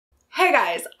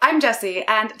Hey guys, I'm Jessie,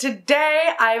 and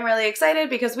today I'm really excited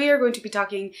because we are going to be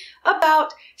talking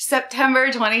about September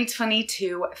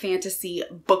 2022 fantasy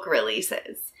book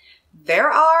releases. There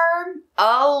are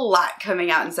a lot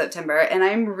coming out in September, and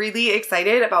I'm really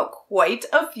excited about quite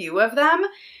a few of them,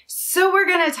 so we're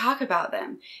going to talk about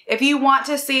them. If you want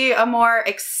to see a more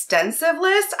extensive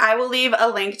list, I will leave a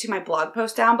link to my blog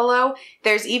post down below.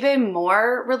 There's even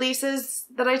more releases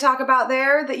that I talk about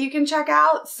there that you can check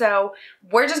out, so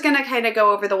we're just going to kind of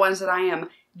go over the ones that I am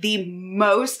the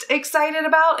most excited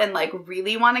about and like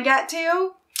really want to get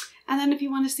to. And then if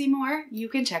you want to see more, you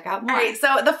can check out more. All right,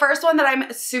 so the first one that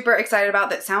I'm super excited about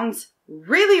that sounds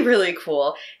really, really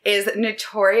cool is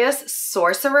Notorious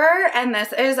Sorcerer. And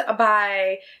this is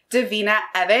by Davina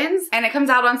Evans. And it comes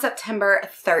out on September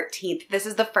 13th. This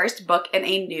is the first book in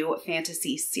a new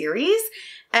fantasy series.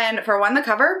 And for one, the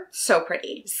cover, so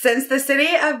pretty. Since the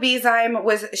city of Beezeim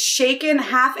was shaken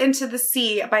half into the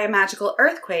sea by a magical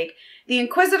earthquake, the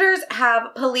Inquisitors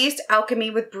have policed alchemy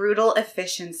with brutal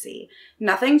efficiency.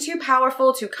 Nothing too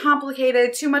powerful, too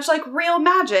complicated, too much like real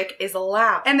magic is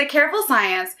allowed. And the careful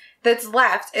science that's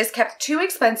left is kept too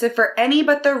expensive for any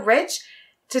but the rich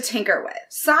to tinker with.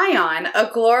 Scion, a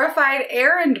glorified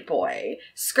errand boy,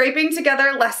 scraping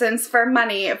together lessons for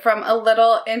money from a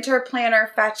little interplanar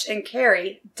fetch and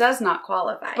carry, does not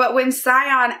qualify. But when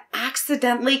Scion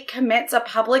accidentally commits a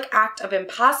public act of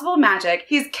impossible magic,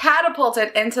 he's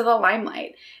catapulted into the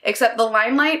limelight. Except the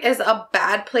limelight is a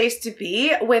bad place to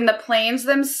be when the planes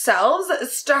themselves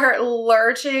start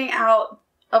lurching out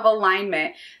of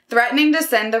alignment, threatening to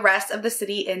send the rest of the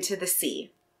city into the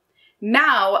sea.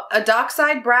 Now, a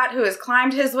dockside brat who has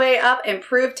climbed his way up and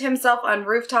proved himself on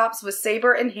rooftops with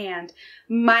saber in hand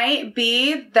might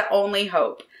be the only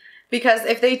hope. Because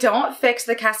if they don't fix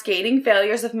the cascading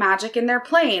failures of magic in their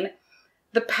plane,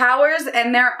 the powers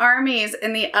and their armies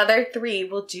in the other three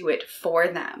will do it for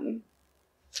them.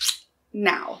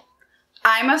 Now,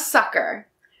 I'm a sucker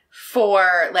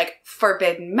for like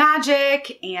forbidden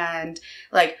magic and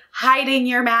like hiding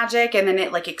your magic and then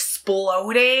it like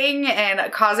exploding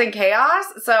and causing chaos.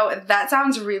 So that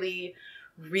sounds really,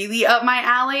 really up my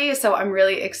alley. So I'm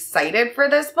really excited for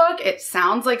this book. It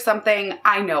sounds like something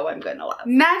I know I'm gonna love.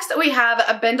 Next, we have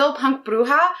A Bindle Punk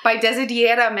Bruja by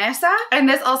Desideria Mesa. And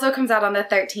this also comes out on the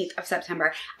 13th of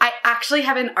September. I actually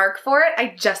have an arc for it.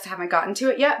 I just haven't gotten to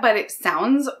it yet, but it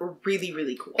sounds really,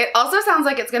 really cool. It also sounds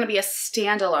like it's gonna be a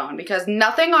standalone because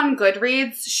nothing on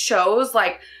Goodreads shows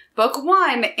like book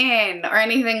one in or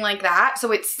anything like that.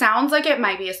 So it sounds like it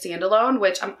might be a standalone,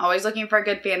 which I'm always looking for a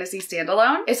good fantasy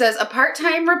standalone. It says a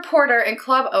part-time reporter and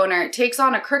club owner takes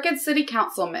on a crooked city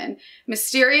councilman,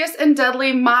 mysterious and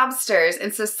deadly mobsters,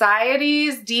 and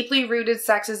society's deeply rooted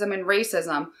sexism and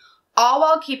racism, all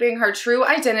while keeping her true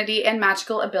identity and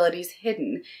magical abilities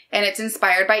hidden. And it's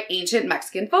inspired by ancient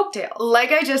Mexican folktales.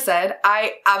 Like I just said,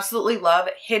 I absolutely love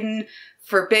hidden,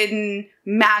 forbidden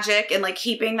magic and like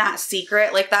keeping that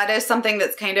secret. Like that is something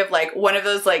that's kind of like one of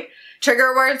those like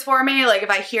trigger words for me. Like if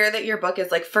I hear that your book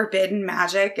is like forbidden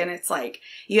magic and it's like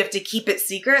you have to keep it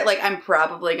secret, like I'm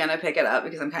probably gonna pick it up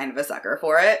because I'm kind of a sucker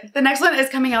for it. The next one is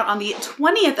coming out on the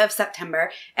 20th of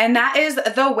September, and that is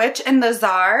The Witch and the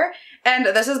Czar. And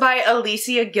this is by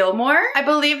Alicia Gilmore. I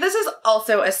believe this is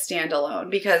also a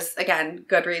standalone because, again,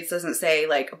 Goodreads doesn't say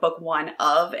like book one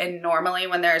of, and normally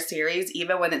when they're a series,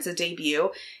 even when it's a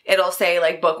debut, it'll say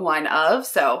like book one of,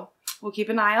 so we'll keep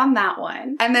an eye on that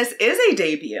one. And this is a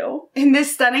debut. In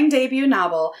this stunning debut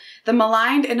novel, the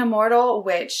maligned and immortal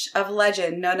witch of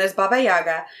legend known as Baba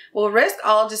Yaga will risk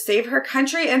all to save her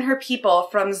country and her people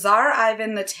from Tsar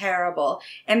Ivan the Terrible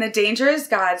and the dangerous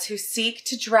gods who seek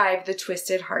to drive the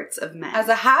twisted hearts of men. As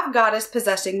a half-goddess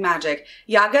possessing magic,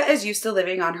 Yaga is used to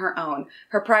living on her own,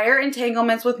 her prior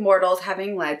entanglements with mortals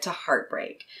having led to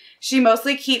heartbreak. She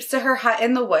mostly keeps to her hut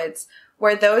in the woods,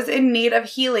 where those in need of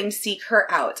healing seek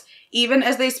her out, even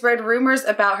as they spread rumors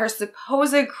about her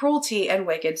supposed cruelty and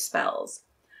wicked spells.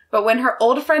 But when her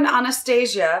old friend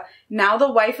Anastasia, now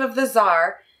the wife of the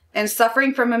Tsar, and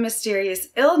suffering from a mysterious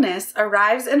illness,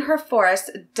 arrives in her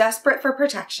forest desperate for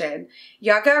protection,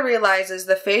 Yaga realizes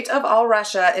the fate of all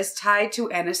Russia is tied to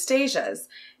Anastasia's.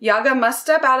 Yaga must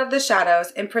step out of the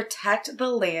shadows and protect the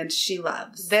land she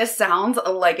loves. This sounds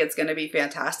like it's going to be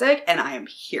fantastic, and I am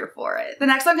here for it. The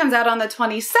next one comes out on the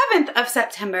 27th of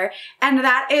September, and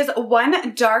that is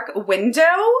One Dark Window,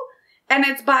 and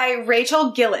it's by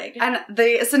Rachel Gillig. And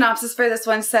the synopsis for this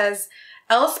one says,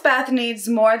 Elspeth needs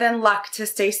more than luck to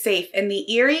stay safe in the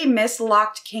eerie,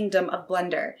 mist-locked kingdom of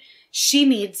Blunder. She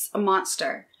needs a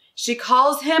monster. She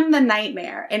calls him the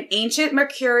Nightmare, an ancient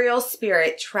mercurial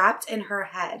spirit trapped in her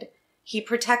head. He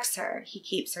protects her. He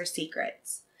keeps her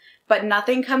secrets. but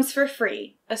nothing comes for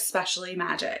free, especially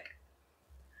magic.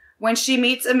 When she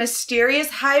meets a mysterious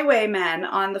highwayman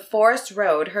on the forest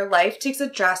road, her life takes a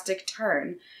drastic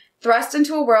turn. Thrust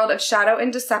into a world of shadow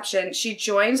and deception, she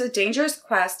joins a dangerous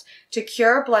quest to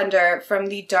cure Blunder from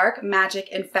the dark magic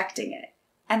infecting it.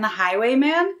 And the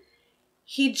highwayman?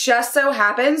 He just so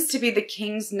happens to be the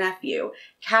king's nephew,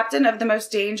 captain of the most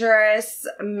dangerous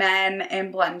men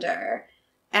in Blunder,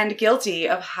 and guilty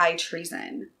of high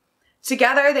treason.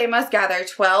 Together, they must gather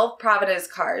 12 Providence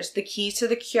cards, the key to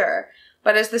the cure.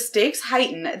 But as the stakes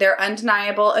heighten, their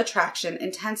undeniable attraction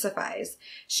intensifies.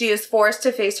 She is forced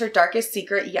to face her darkest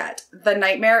secret yet. The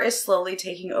nightmare is slowly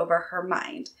taking over her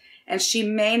mind, and she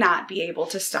may not be able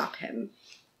to stop him.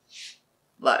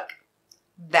 Look,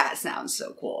 that sounds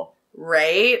so cool,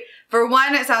 right? For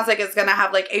one, it sounds like it's gonna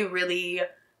have like a really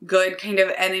good kind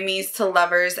of enemies to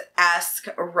lovers-esque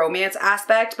romance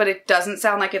aspect, but it doesn't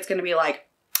sound like it's gonna be like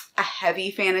a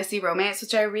heavy fantasy romance,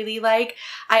 which I really like.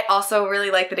 I also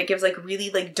really like that it gives like really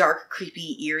like dark,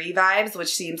 creepy, eerie vibes,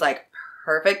 which seems like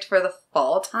perfect for the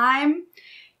fall time.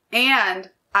 And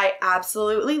I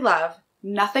absolutely love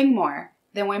nothing more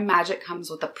than when magic comes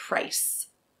with a price.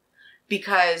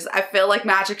 Because I feel like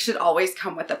magic should always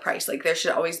come with a price. Like there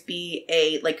should always be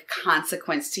a like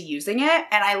consequence to using it.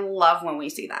 And I love when we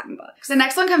see that in books. The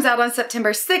next one comes out on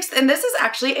September 6th. And this is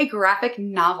actually a graphic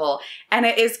novel. And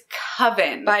it is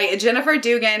Coven by Jennifer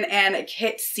Dugan and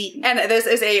Kit Seaton. And this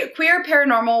is a queer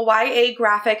paranormal YA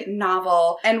graphic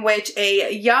novel in which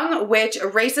a young witch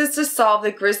races to solve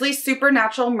the grisly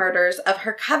supernatural murders of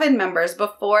her coven members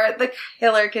before the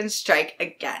killer can strike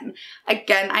again.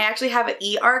 Again, I actually have an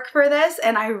e-arc for this.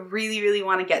 And I really, really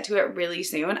want to get to it really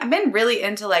soon. I've been really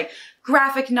into like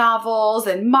graphic novels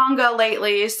and manga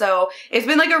lately. So it's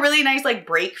been like a really nice like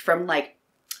break from like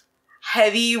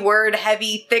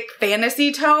heavy, thick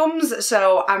fantasy tomes.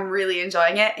 So I'm really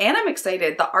enjoying it and I'm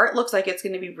excited. The art looks like it's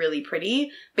going to be really pretty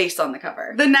based on the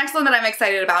cover. The next one that I'm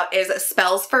excited about is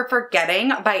Spells for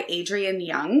Forgetting by Adrienne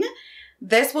Young.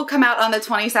 This will come out on the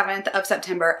 27th of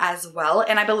September as well.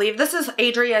 And I believe this is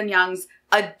Adrienne Young's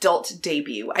adult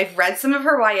debut. I've read some of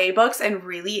her YA books and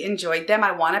really enjoyed them.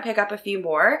 I want to pick up a few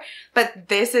more, but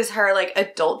this is her like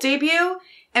adult debut.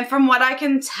 And from what I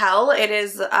can tell, it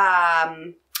is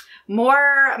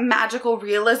more magical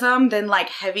realism than like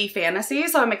heavy fantasy.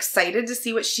 So I'm excited to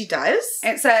see what she does.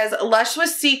 It says, lush with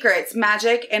secrets,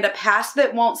 magic, and a past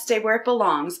that won't stay where it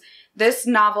belongs. This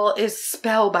novel is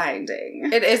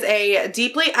spellbinding. It is a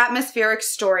deeply atmospheric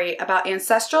story about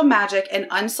ancestral magic and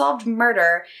unsolved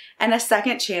murder and a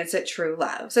second chance at true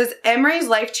love. It says Emery's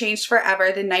life changed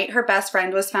forever the night her best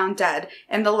friend was found dead,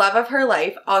 and the love of her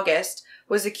life, August,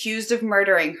 was accused of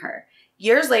murdering her.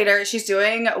 Years later, she's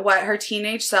doing what her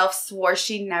teenage self swore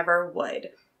she never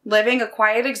would, living a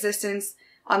quiet existence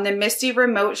on the misty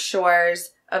remote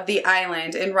shores of the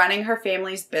island and running her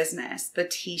family's business, the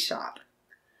tea shop.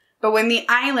 But when the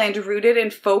island, rooted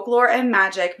in folklore and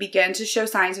magic, began to show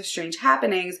signs of strange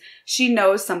happenings, she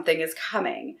knows something is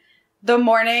coming. The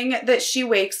morning that she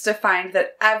wakes to find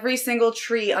that every single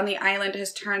tree on the island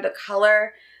has turned a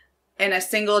color in a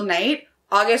single night,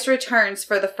 August returns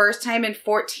for the first time in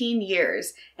 14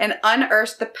 years and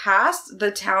unearths the past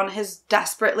the town has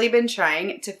desperately been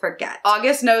trying to forget.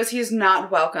 August knows he's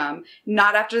not welcome,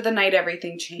 not after the night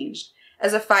everything changed.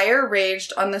 As a fire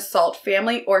raged on the Salt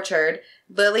family orchard,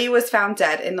 Lily was found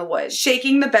dead in the woods,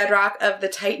 shaking the bedrock of the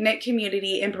tight-knit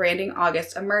community and branding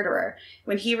August a murderer.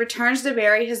 When he returns to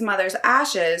bury his mother's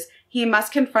ashes, he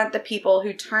must confront the people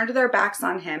who turned their backs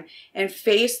on him and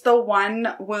face the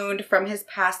one wound from his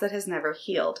past that has never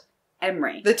healed.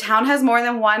 Emery. The town has more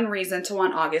than one reason to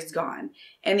want August gone,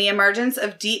 and the emergence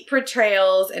of deep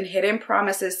betrayals and hidden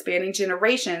promises spanning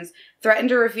generations threaten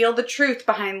to reveal the truth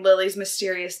behind Lily's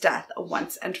mysterious death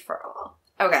once and for all.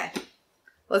 Okay,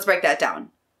 let's break that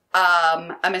down.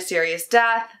 A mysterious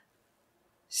death,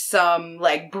 some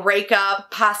like breakup,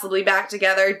 possibly back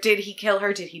together. Did he kill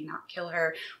her? Did he not kill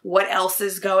her? What else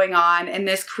is going on in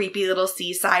this creepy little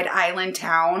seaside island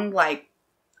town? Like,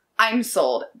 I'm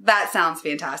sold. That sounds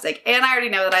fantastic. And I already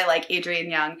know that I like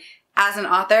Adrienne Young as an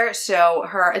author, so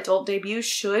her adult debut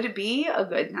should be a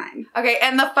good time. Okay,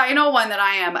 and the final one that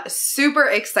I am super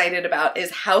excited about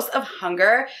is House of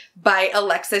Hunger by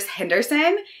Alexis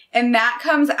Henderson, and that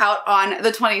comes out on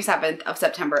the 27th of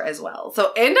September as well.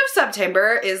 So end of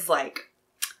September is like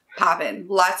poppin'.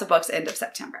 Lots of books end of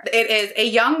September. It is a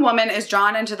young woman is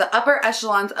drawn into the upper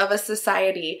echelons of a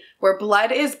society where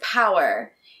blood is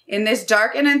power, in this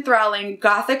dark and enthralling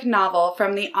Gothic novel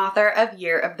from the author of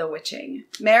Year of the Witching.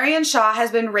 Marion Shaw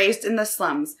has been raised in the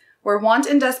slums, where want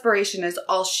and desperation is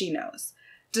all she knows.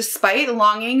 Despite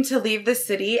longing to leave the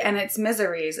city and its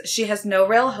miseries, she has no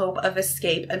real hope of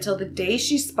escape until the day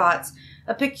she spots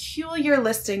a peculiar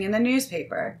listing in the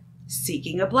newspaper,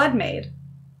 seeking a blood maid.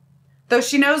 Though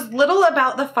she knows little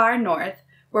about the far north,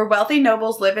 where wealthy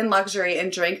nobles live in luxury and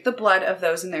drink the blood of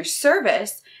those in their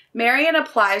service, Marion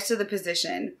applies to the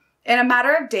position. In a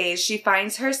matter of days, she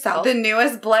finds herself the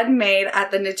newest blood maid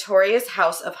at the notorious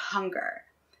House of Hunger.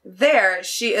 There,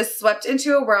 she is swept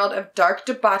into a world of dark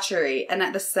debauchery, and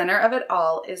at the center of it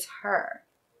all is her.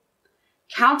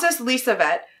 Countess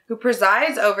Lisabeth, who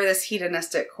presides over this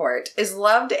hedonistic court, is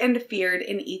loved and feared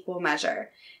in equal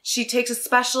measure. She takes a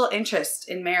special interest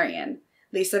in Marion.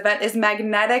 Lisabeth is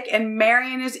magnetic, and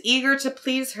Marion is eager to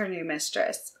please her new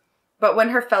mistress. But when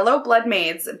her fellow blood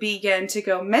maids begin to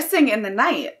go missing in the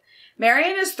night,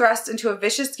 Marion is thrust into a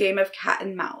vicious game of cat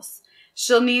and mouse.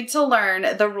 She'll need to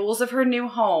learn the rules of her new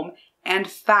home, and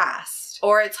fast,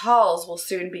 or its halls will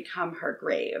soon become her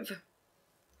grave.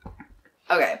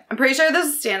 Okay, I'm pretty sure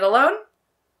this is standalone.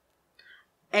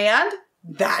 And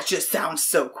that just sounds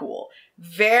so cool.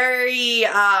 Very,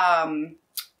 oh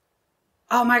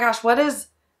my gosh, what is,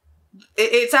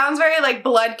 it sounds very like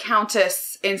Blood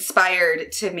Countess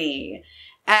inspired to me.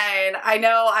 And I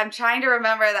know I'm trying to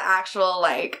remember the actual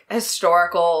like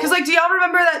historical, because like, do y'all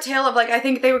remember that tale of like, I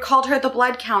think they called her the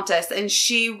Blood Countess, and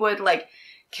she would like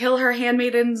kill her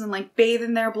handmaidens and like bathe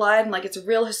in their blood, and like it's a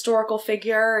real historical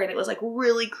figure, and it was like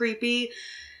really creepy.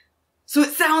 So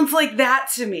it sounds like that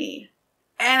to me,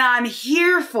 and I'm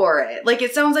here for it. Like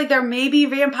it sounds like there may be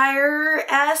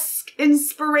vampire-esque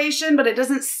inspiration, but it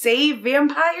doesn't say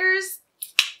vampires.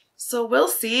 So we'll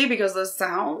see, because this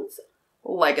sounds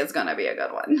like it's gonna be a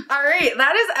good one. All right,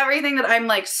 that is everything that I'm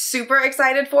like super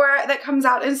excited for that comes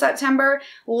out in September.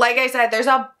 Like I said, there's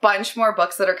a bunch more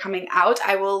books that are coming out.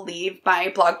 I will leave my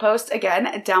blog post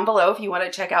again down below if you want to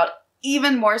check out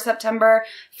even more September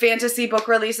fantasy book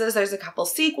releases. There's a couple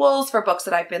sequels for books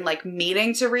that I've been like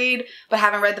meaning to read but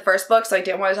haven't read the first book, so I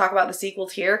didn't want to talk about the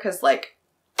sequels here because like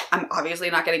I'm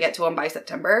obviously not going to get to them by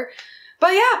September.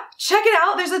 But yeah, check it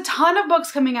out. There's a ton of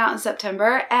books coming out in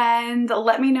September, and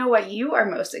let me know what you are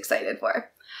most excited for.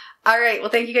 All right,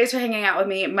 well, thank you guys for hanging out with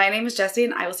me. My name is Jessie,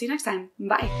 and I will see you next time.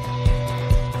 Bye.